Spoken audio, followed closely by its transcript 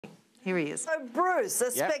Here he is. So, Bruce, a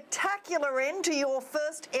spectacular end to your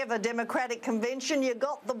first ever Democratic convention. You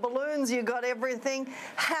got the balloons, you got everything.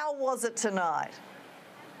 How was it tonight?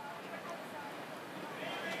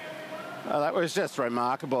 That was just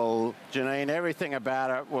remarkable, Janine. Everything about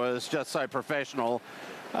it was just so professional.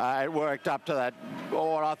 It worked up to that,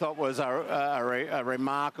 what I thought was a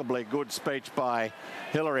remarkably good speech by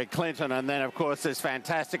Hillary Clinton. And then, of course, this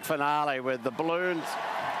fantastic finale with the balloons,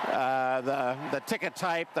 the ticker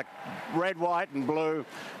tape, the red, white and blue.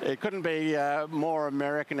 It couldn't be more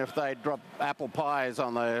American if they dropped apple pies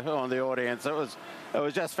on the audience. It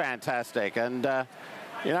was just fantastic. And,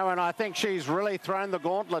 you know, and I think she's really thrown the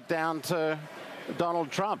gauntlet down to Donald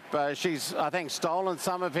Trump. She's, I think, stolen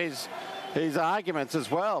some of his arguments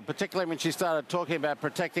as well, particularly when she started talking about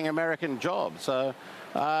protecting American jobs. So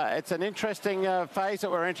it's an interesting phase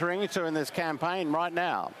that we're entering into in this campaign right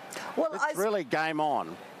now. Well, it's really game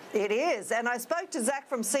on. It is, and I spoke to Zach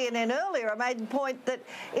from CNN earlier. I made the point that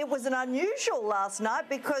it was an unusual last night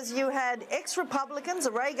because you had ex-Republicans,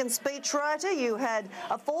 a Reagan speechwriter, you had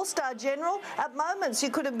a four-star general. At moments, you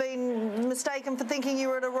could have been mistaken for thinking you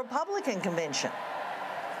were at a Republican convention.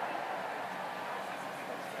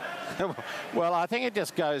 Well, I think it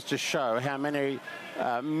just goes to show how many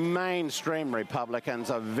mainstream Republicans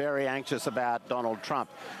are very anxious about Donald Trump.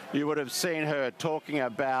 You would have seen her talking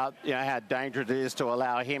about, you know, how dangerous it is to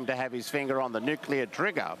allow him to have his finger on the nuclear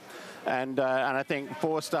trigger. And I think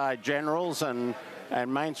four-star generals and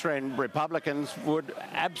mainstream Republicans would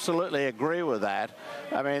absolutely agree with that.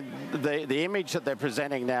 I mean, the image that they're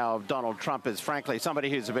presenting now of Donald Trump is, frankly, somebody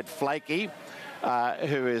who's a bit flaky,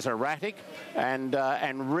 who is erratic and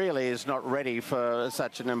really is not ready for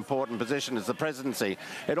such an important position as the presidency.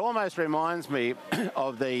 It almost reminds me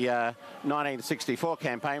of the 1964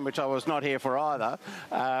 campaign, which I was not here for either,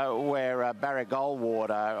 where Barry Goldwater,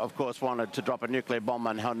 of course, wanted to drop a nuclear bomb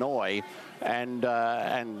on Hanoi, and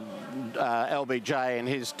LBJ and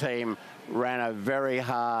his team ran a very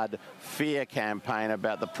hard fear campaign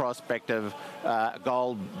about the prospect of Barry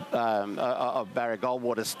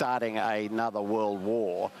Goldwater starting another world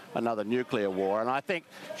war, another nuclear war. And I think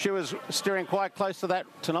she was steering quite close to that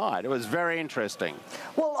tonight. It was very interesting.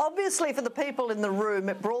 Well, obviously for the people in the room,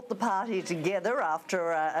 it brought the party together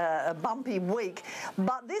after a bumpy week.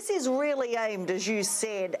 But this is really aimed, as you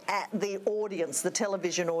said, at the audience, the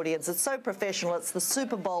television audience. It's so professional. It's the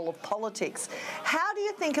Super Bowl of politics. How do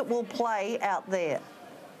you think it will play out there?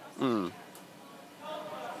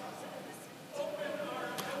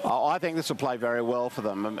 Oh, I think this will play very well for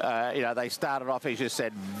them. You know, they started off, as you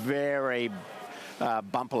said, very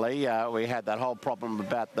bumpily. We had that whole problem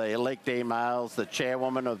about the leaked emails, the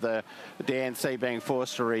chairwoman of the DNC being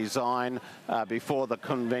forced to resign before the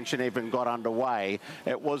convention even got underway.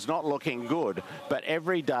 It was not looking good, but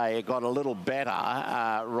every day it got a little better,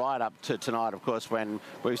 right up to tonight, of course, when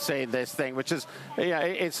we've seen this thing, which is, you know,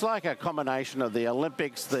 it's like a combination of the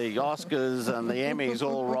Olympics, the Oscars and the Emmys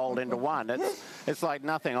all rolled into one. It's like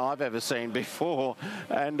nothing I've ever seen before.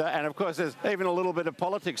 And of course, there's even a little bit of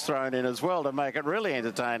politics thrown in as well to make it really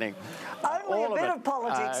entertaining. Only a bit of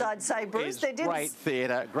politics, I'd say, Bruce. Great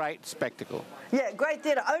theatre, great spectacle. Yeah, great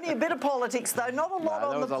theatre. Only a bit of politics, though. Not a lot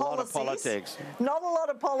on the policies. There was a lot of politics. Not a lot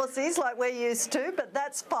of policies like we're used to, but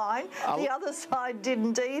that's fine. The other side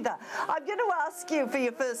didn't either. I'm going to ask you for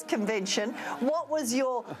your first convention, what was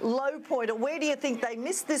your low point, or where do you think they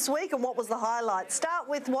missed this week, and what was the highlight? Start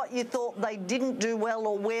with what you thought they didn't do well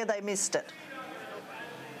or where they missed it.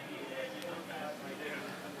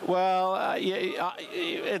 Well,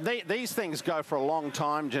 these things go for a long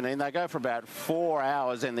time, Janine. They go for about 4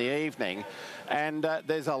 hours in the evening. And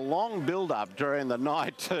there's a long build-up during the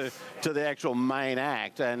night to the actual main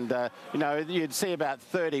act. And, you know, you'd see about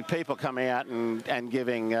 30 people coming out and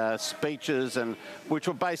giving speeches, and which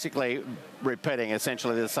were basically repeating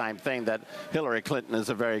essentially the same thing, that Hillary Clinton is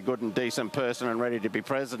a very good and decent person and ready to be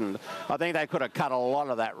president. I think they could have cut a lot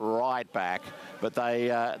of that right back, but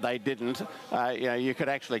they didn't. You know, you could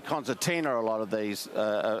actually concertina a lot of these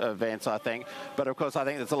events, I think. But, of course, I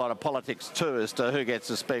think there's a lot of politics, too, as to who gets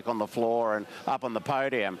to speak on the floor and up on the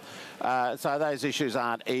podium. So those issues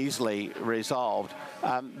aren't easily resolved.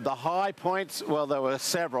 The high points, well, there were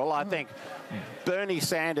several. I think Bernie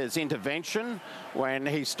Sanders' intervention when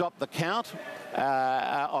he stopped the count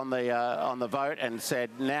on the vote and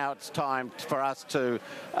said, now it's time for us to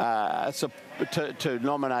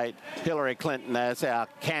nominate Hillary Clinton as our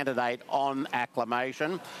candidate on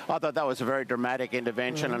acclamation. I thought that was a very dramatic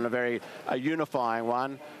intervention and a very unifying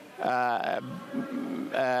one.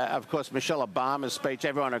 Of course, Michelle Obama's speech,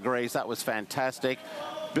 everyone agrees that was fantastic.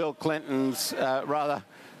 Bill Clinton's rather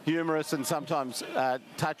humorous and sometimes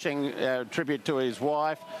touching tribute to his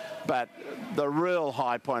wife. But the real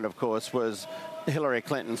high point, of course, was Hillary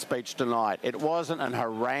Clinton's speech tonight. It wasn't an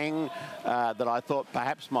harangue that I thought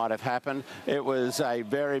perhaps might have happened. It was a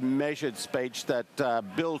very measured speech that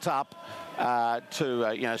built up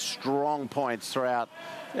to strong points throughout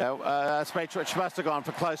a speech which must have gone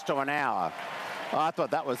for close to an hour. I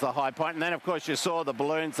thought that was the high point. And then, of course, you saw the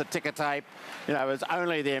balloons, the ticker tape, as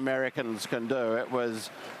only the Americans can do. It was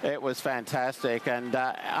fantastic. And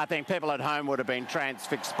I think people at home would have been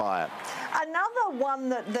transfixed by it. Another one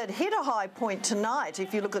that hit a high point tonight,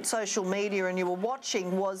 if you look at social media and you were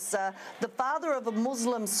watching, was the father of a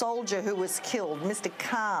Muslim soldier who was killed, Mr.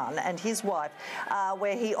 Khan, and his wife,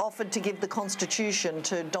 where he offered to give the Constitution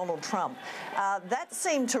to Donald Trump. That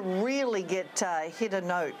seemed to really get hit a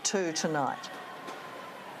note too tonight.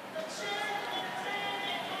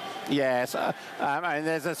 Yes, I mean,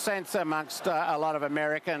 there's a sense amongst a lot of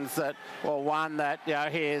Americans that, well, one, that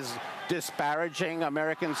he is disparaging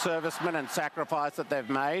American servicemen and sacrifice that they've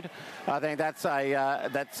made. I think that's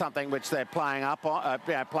something which they're playing up on,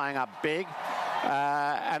 playing up big.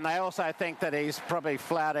 And they also think that he's probably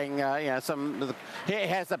flouting, he has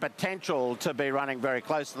the potential to be running very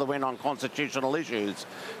close to the win on constitutional issues.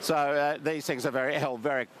 So these things are held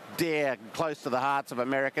very dear, close to the hearts of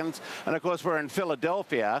Americans. And of course, we're in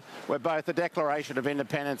Philadelphia, where both the Declaration of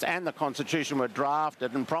Independence and the Constitution were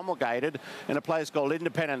drafted and promulgated in a place called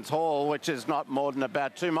Independence Hall, which is not more than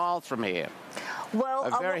about 2 miles from here. Well,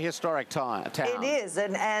 a very historic town. It is,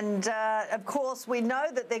 and of course we know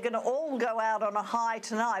that they're going to all go out on a high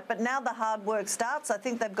tonight, but now the hard work starts. I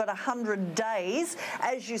think they've got 100 days.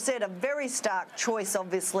 As you said, a very stark choice,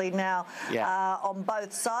 obviously, now on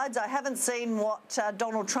both sides. I haven't seen what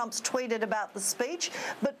Donald Trump's tweeted about the speech,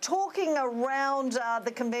 but talking around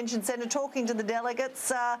the convention centre, talking to the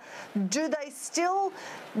delegates, do they still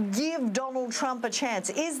give Donald Trump a chance?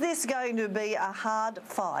 Is this going to be a hard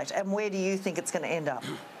fight, and where do you think it's going to end up?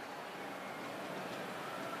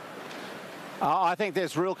 I think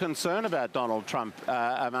there's real concern about Donald Trump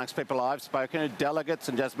amongst people I've spoken to, delegates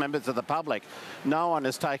and just members of the public. No one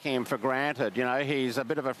is taking him for granted. He's a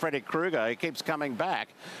bit of a Freddy Krueger. He keeps coming back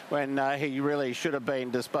when he really should have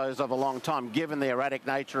been disposed of a long time, given the erratic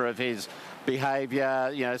nature of his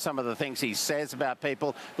behaviour, some of the things he says about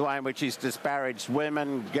people, the way in which he's disparaged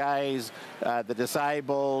women, gays, the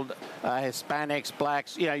disabled, Hispanics,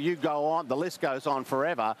 blacks. You go on, the list goes on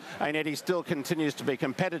forever, and yet he still continues to be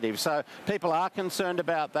competitive. So people are concerned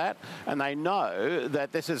about that, and they know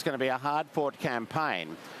that this is going to be a hard-fought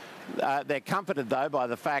campaign. They're comforted, though, by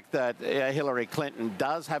the fact that Hillary Clinton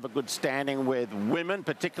does have a good standing with women,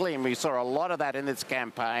 particularly, and we saw a lot of that in this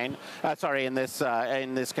campaign. In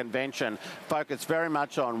this convention, focused very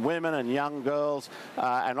much on women and young girls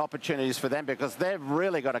and opportunities for them, because they've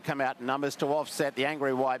really got to come out in numbers to offset the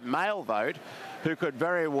angry white male vote, who could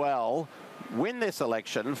very well win this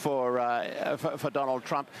election for Donald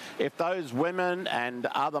Trump if those women and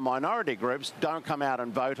other minority groups don't come out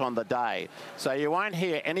and vote on the day. So you won't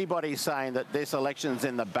hear anybody saying that this election's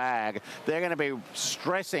in the bag. They're going to be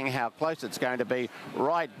stressing how close it's going to be,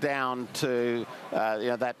 right down to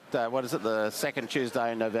the second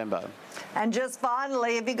Tuesday in November. And just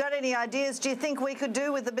finally, have you got any ideas, do you think we could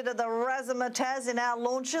do with a bit of the razzmatazz in our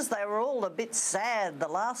launches? They were all a bit sad the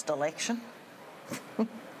last election.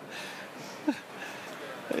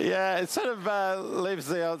 Yeah, it sort of leaves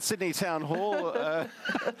the old Sydney Town Hall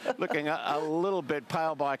looking a little bit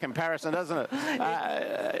pale by comparison, doesn't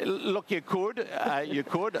it? Look, you could,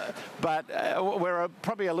 but we're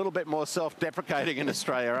probably a little bit more self-deprecating in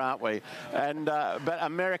Australia, aren't we? And but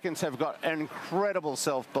Americans have got incredible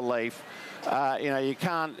self-belief. You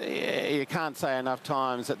can't say enough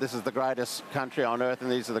times that this is the greatest country on earth, and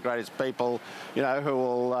these are the greatest people, who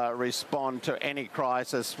will respond to any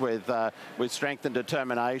crisis with strength and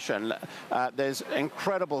determination. There's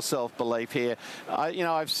incredible self-belief here.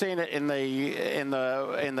 I've seen it in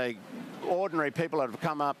the ordinary people that have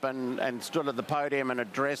come up and stood at the podium and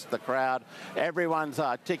addressed the crowd. Everyone's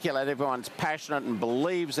articulate, everyone's passionate and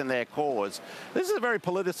believes in their cause. This is a very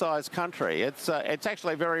politicised country. It's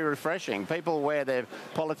actually very refreshing. People wear their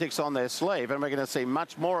politics on their sleeve, and we're going to see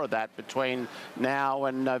much more of that between now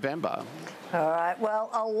and November. All right, well,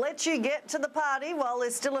 I'll let you get to the party while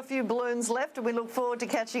there's still a few balloons left, and we look forward to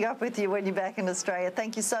catching up with you when you're back in Australia.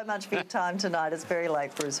 Thank you so much for your time tonight. It's very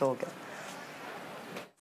late, Bruce Hawker.